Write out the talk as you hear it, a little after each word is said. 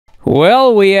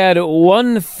Well, we had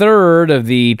 1/3 of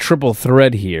the triple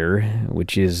threat here,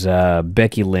 which is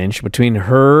Becky Lynch. Between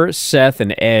her, Seth,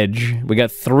 and Edge, we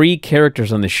got 3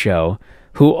 characters on the show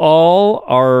who all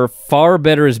are far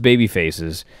better as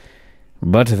babyfaces,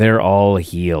 but they're all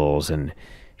heels. And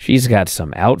she's got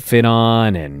some outfit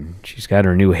on, and she's got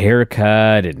her new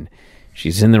haircut, and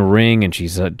she's in the ring, and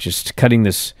she's just cutting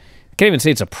this. I can't even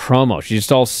say it's a promo. She's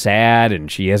just all sad,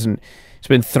 and she hasn't. It's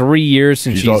been 3 years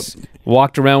since she's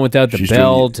walked around without the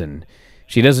belt, and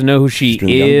she doesn't know who she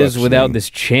is without this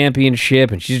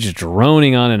championship, and she's just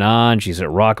droning on and on. She's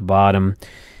at rock bottom.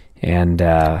 And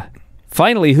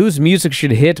finally, whose music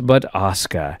should hit but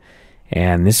Asuka?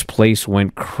 And this place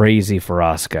went crazy for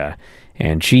Asuka.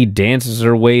 And she dances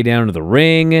her way down to the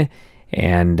ring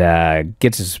and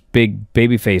gets this big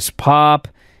babyface pop.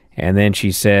 And then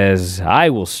she says, "I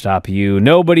will stop you.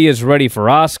 Nobody is ready for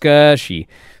Asuka." She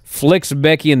flicks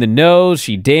Becky in the nose.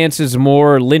 She dances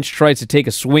more. Lynch tries to take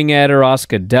a swing at her.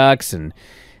 Asuka ducks, and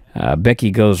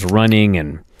Becky goes running.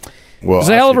 And it was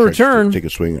a hell of a return.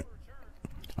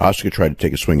 Asuka tried to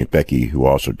take a swing at Becky, who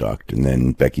also ducked, and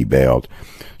then Becky bailed.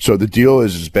 So the deal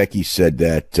is Becky said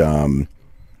that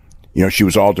she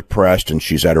was all depressed and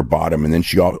she's at her bottom, and then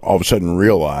she all of a sudden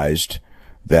realized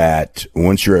that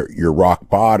once you're at your rock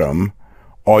bottom,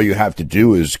 all you have to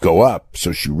do is go up.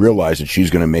 So she realized that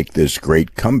she's going to make this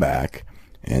great comeback.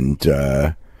 And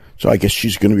so I guess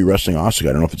she's going to be wrestling Asuka.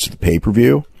 I don't know if it's the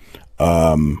pay-per-view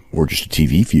or just a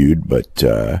TV feud, but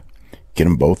get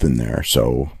them both in there.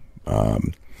 So,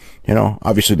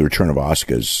 obviously the return of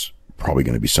Asuka is probably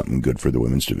going to be something good for the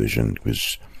women's division,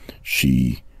 because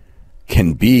she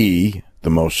can be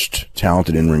the most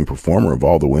talented in-ring performer of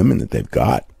all the women that they've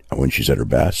got when she's at her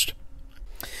best.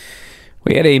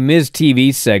 We had a Miz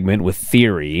TV segment with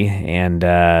Theory, and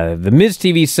the Miz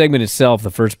TV segment itself,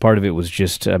 the first part of it was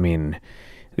just,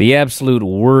 the absolute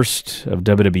worst of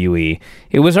WWE.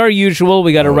 It was our usual.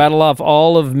 We got to rattle off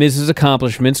all of Miz's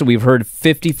accomplishments. We've heard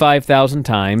 55,000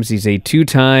 times. He's a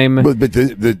 2-time... But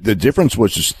the difference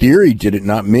was his Theory did it,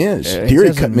 not Miz.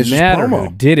 Theory cut Miz's promo.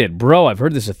 Who did it. Bro, I've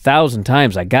heard this 1,000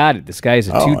 times. I got it. This guy's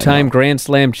a 2-time Grand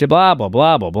Slam, blah, blah,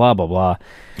 blah, blah, blah, blah, blah.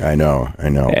 I know.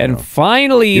 And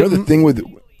finally... the thing with...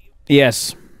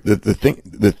 Yes. The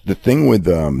thing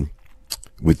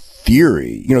with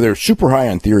Theory, they're super high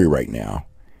on Theory right now.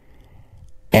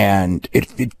 And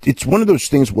it's one of those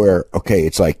things where, okay,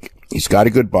 it's like he's got a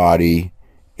good body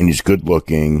and he's good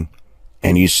looking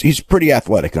and he's pretty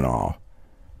athletic and all.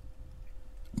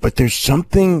 But there's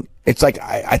something, it's like,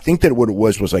 I think that what it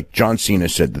was like John Cena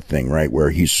said the thing, right? Where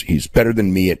he's better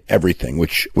than me at everything,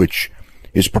 which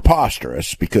is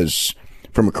preposterous, because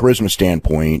from a charisma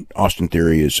standpoint, Austin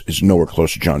Theory is nowhere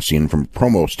close to John Cena from a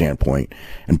promo standpoint.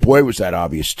 And boy, was that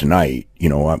obvious tonight,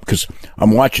 because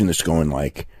I'm watching this going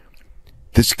like,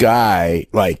 this guy,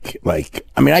 I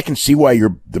can see why you're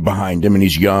behind him, and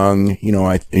he's young,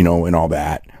 and all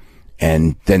that.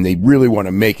 And then they really want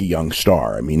to make a young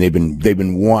star. They've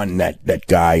been wanting that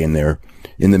guy in the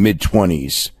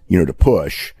mid-20s, to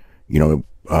push,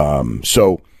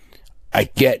 so I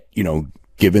get,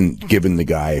 giving the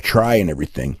guy a try and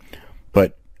everything.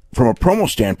 But from a promo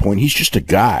standpoint, he's just a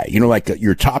guy,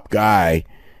 your top guy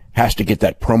has to get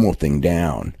that promo thing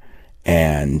down.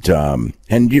 And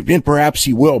perhaps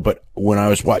he will, but when I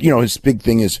was watching, his big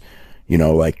thing is,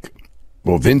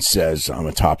 Vince says I'm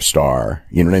a top star,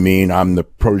 you know what I mean? I'm the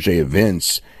protege of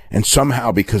Vince, and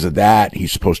somehow because of that,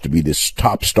 he's supposed to be this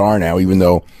top star now, even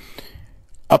though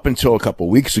up until a couple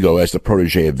of weeks ago, as the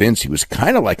protege of Vince, he was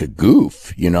kind of like a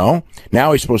goof, Now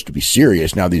he's supposed to be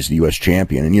serious. Now that he's the U.S.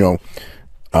 champion, and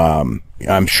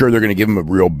I'm sure they're going to give him a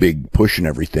real big push and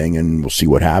everything, and we'll see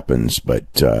what happens,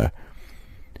 but,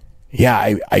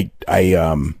 yeah, I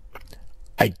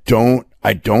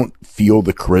don't feel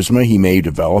the charisma. He may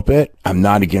develop it. I'm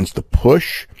not against the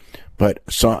push, but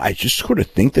I just sort of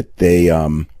think that they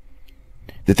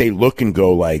look and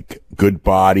go like good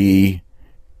body,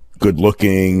 good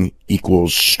looking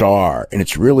equals star. And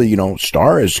it's really,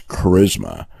 star is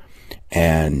charisma.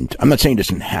 And I'm not saying he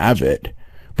doesn't have it,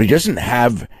 but he doesn't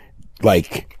have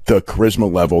like the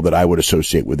charisma level that I would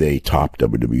associate with a top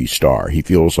WWE star. He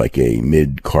feels like a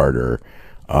mid-Carter,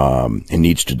 and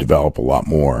needs to develop a lot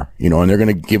more, and they're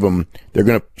going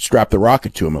to strap the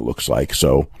rocket to him, it looks like.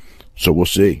 So we'll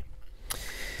see.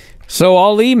 So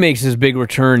Ali makes his big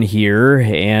return here,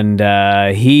 and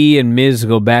he and Miz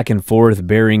go back and forth,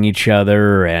 burying each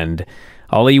other, and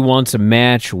Ali wants a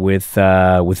match with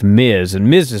Miz, and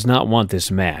Miz does not want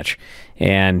this match.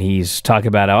 And he's talking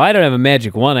about how I don't have a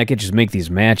magic wand, I could just make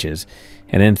these matches.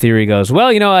 And then Theory goes, well,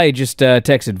 I just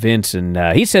texted Vince, and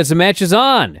he says the match is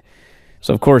on.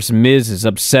 So, of course, Miz is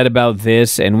upset about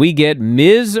this, and we get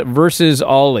Miz versus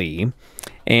Ali.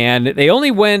 And they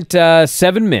only went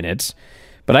 7 minutes,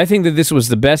 but I think that this was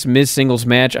the best Miz singles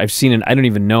match I've seen in I don't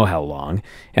even know how long.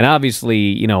 And obviously,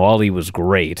 you know, Ali was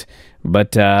great.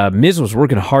 But Miz was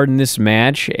working hard in this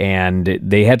match, and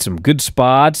they had some good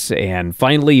spots. And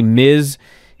finally, Miz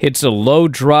hits a low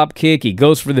drop kick. He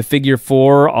goes for the figure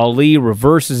four. Ali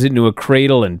reverses into a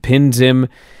cradle and pins him.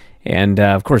 And,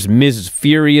 of course, Miz is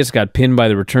furious, got pinned by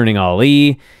the returning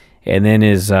Ali. And then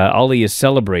as Ali is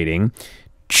celebrating,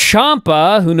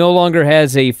 Ciampa, who no longer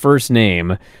has a first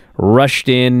name, rushed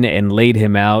in and laid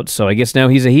him out. So I guess now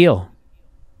he's a heel.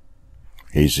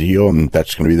 He's a heel, and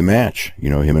that's going to be the match. You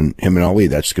know, him and Ali.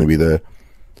 That's going to be the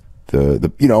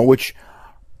you know, which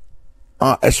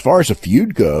as far as a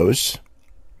feud goes,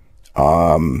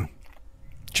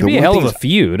 should be a hell of a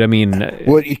feud. I mean,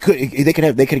 well, they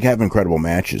could have incredible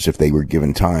matches if they were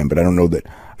given time, but I don't know that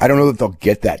they'll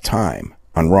get that time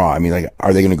on Raw. I mean, like,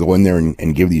 are they going to go in there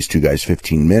and give these two guys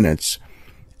 15 minutes?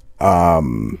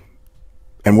 And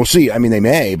we'll see. I mean, they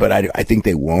may, but I think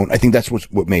they won't. I think that's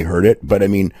what may hurt it. But I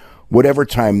mean, whatever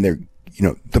time they're, you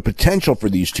know, the potential for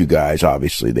these two guys,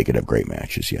 obviously, they could have great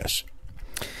matches. Yes.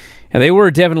 And they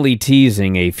were definitely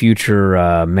teasing a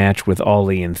future match with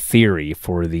Ali in Theory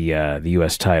for the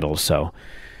U.S. title. So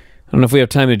I don't know if we have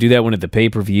time to do that one at the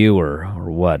pay-per-view or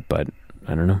what, but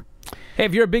I don't know. Hey,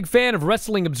 if you're a big fan of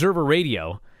Wrestling Observer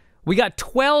Radio, we got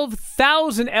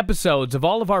 12,000 episodes of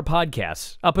all of our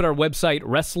podcasts up at our website,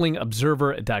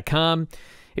 WrestlingObserver.com.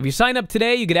 If you sign up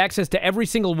today, you get access to every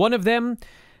single one of them.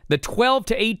 The 12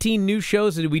 to 18 new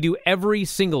shows that we do every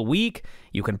single week.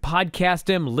 You can podcast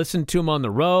them, listen to them on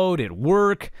the road, at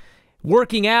work,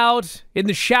 working out, in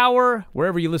the shower,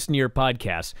 wherever you listen to your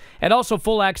podcasts. And also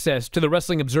full access to the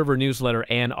Wrestling Observer newsletter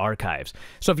and archives.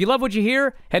 So if you love what you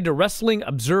hear, head to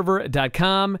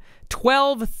WrestlingObserver.com.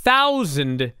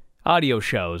 12,000 audio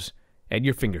shows at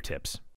your fingertips.